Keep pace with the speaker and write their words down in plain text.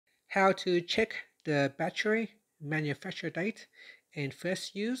how to check the battery manufacture date and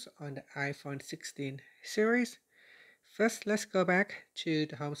first use on the iPhone 16 series. First, let's go back to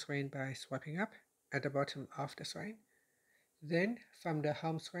the home screen by swiping up at the bottom of the screen. Then from the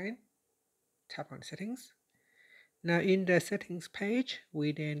home screen, tap on settings. Now in the settings page,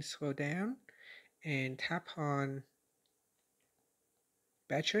 we then scroll down and tap on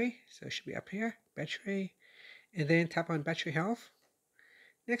battery. So it should be up here, battery, and then tap on battery health.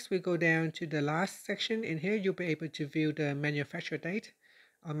 Next, we go down to the last section. In here, you'll be able to view the manufacture date.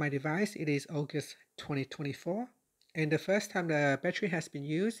 On my device, it is August 2024. And the first time the battery has been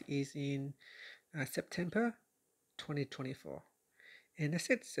used is in September 2024. And that's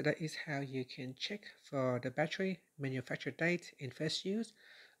it. So that is how you can check for the battery manufacture date in first use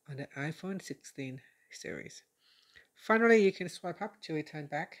on the iPhone 16 series. Finally, you can swipe up to return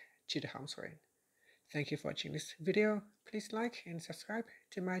back to the home screen. Thank you for watching this video. Please like and subscribe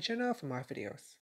to my channel for more videos.